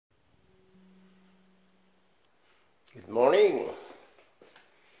Good morning!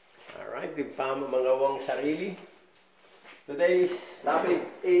 Alright, di pa mamangawang sarili. Today's topic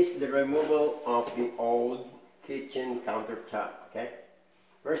is the removal of the old kitchen countertop, okay?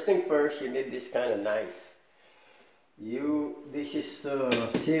 First thing first, you need this kind of knife. This is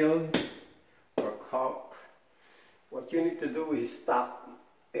sealed or caulk. What you need to do is stop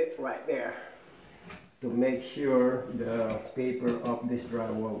it right there to make sure the paper of this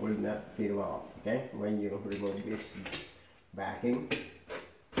drywall will not peel off, okay, when you remove this backing.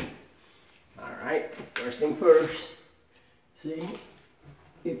 Alright, first thing first, see,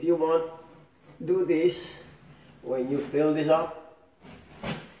 if you want to do this, when you fill this up,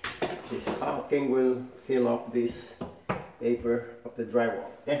 this caulking will fill up this paper of the drywall,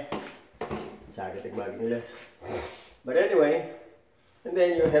 okay? But anyway, and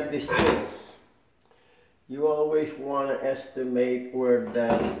then you have these tools. You always want to estimate where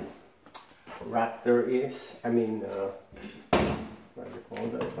that ractor is. I mean, what do you call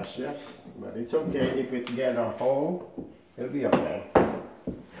that? Fascias. But it's okay if it get a hole. It'll be okay.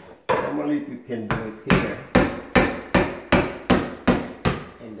 Normally you can do it here.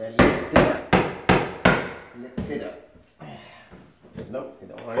 And then lift it up. Lift it up. Nope, you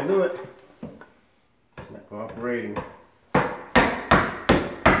don't want to do it. It's not cooperating.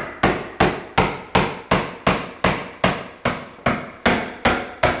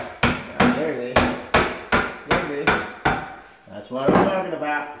 That's what I'm talking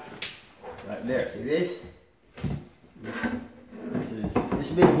about. Right there. See this? This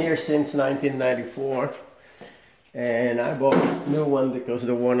has been here since 1994. And I bought a new one because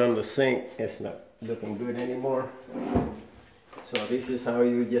the one on the sink is not looking good anymore. So this is how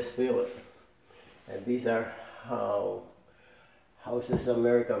you just fill it. And these are how houses in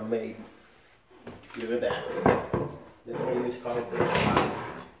America are made. Look at that. Then we use concrete.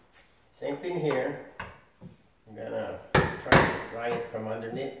 Same thing here. I'm gonna try to fry it from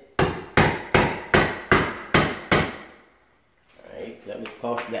underneath. Alright, let me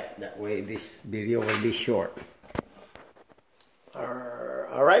pause that way this video will be short.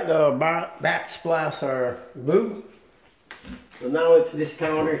 Alright, the backsplash are removed. So now it's this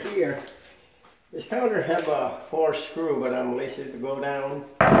counter here. This counter have a 4 screw, but I'm lazy to go down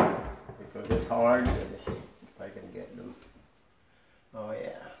because it's hard. Let me see if I can get them. Oh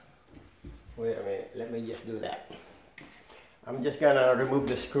yeah. Wait a minute, let me just do that. I'm just gonna remove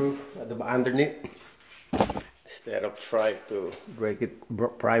the screw at the underneath instead of trying to break it,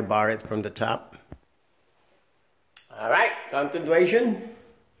 pry bar it from the top. Alright, continuation.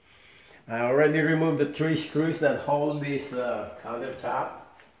 I already removed the 3 screws that hold this countertop.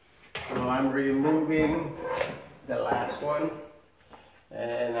 So I'm removing the last one,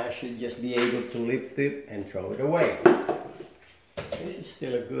 and I should just be able to lift it and throw it away. This is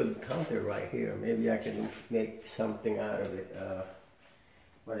still a good counter right here. Maybe I can make something out of it.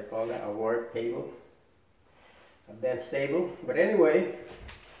 What do you call that? A work table? A bench table? But anyway,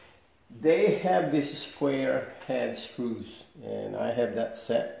 they have this square head screws. And I have that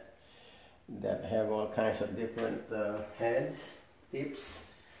set that have all kinds of different heads, tips.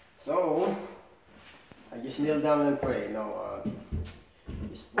 So, I just kneel down and pray. No,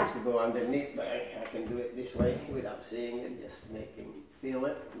 it's supposed to go underneath, but I can do it this way without seeing it, just feel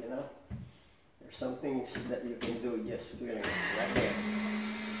it, you know. There's some things that you can do just feeling it right there.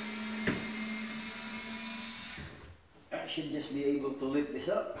 I should just be able to lift this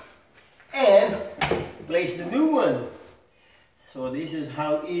up and place the new one. So this is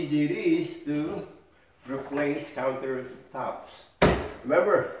how easy it is to replace countertops.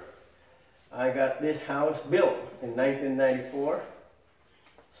 Remember, I got this house built in 1994.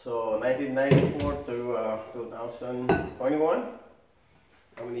 So 1994 to 2021,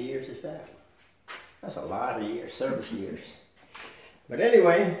 how many years is that? That's a lot of years, service years. But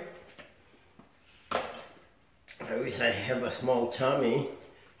anyway, I wish I have a small tummy.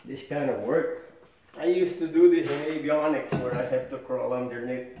 This kind of work. I used to do this in avionics where I have to crawl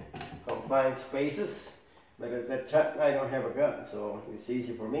underneath confined spaces. But at that time I don't have a gun, so it's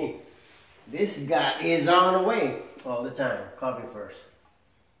easy for me. This guy is on the way all the time. Coffee first.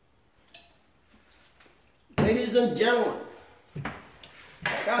 Ladies and gentlemen,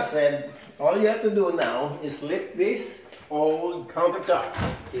 like I said, all you have to do now is lift this old countertop.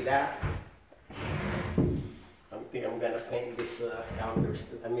 See that? I think I'm gonna paint this counters.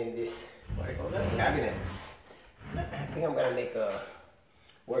 This, what do you call that? Cabinets. I think I'm gonna make a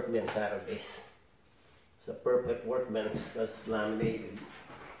workbench out of this. It's a perfect workbench that's laminated.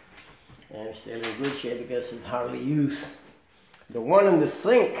 And it's still in good shape because it's hardly used. The one in the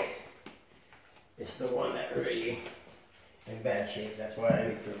sink is the one that really in bad shape. That's why I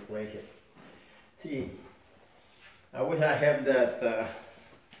need to replace it. See, I wish I had that.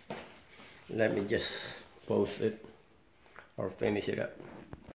 Let me just post it or finish it up.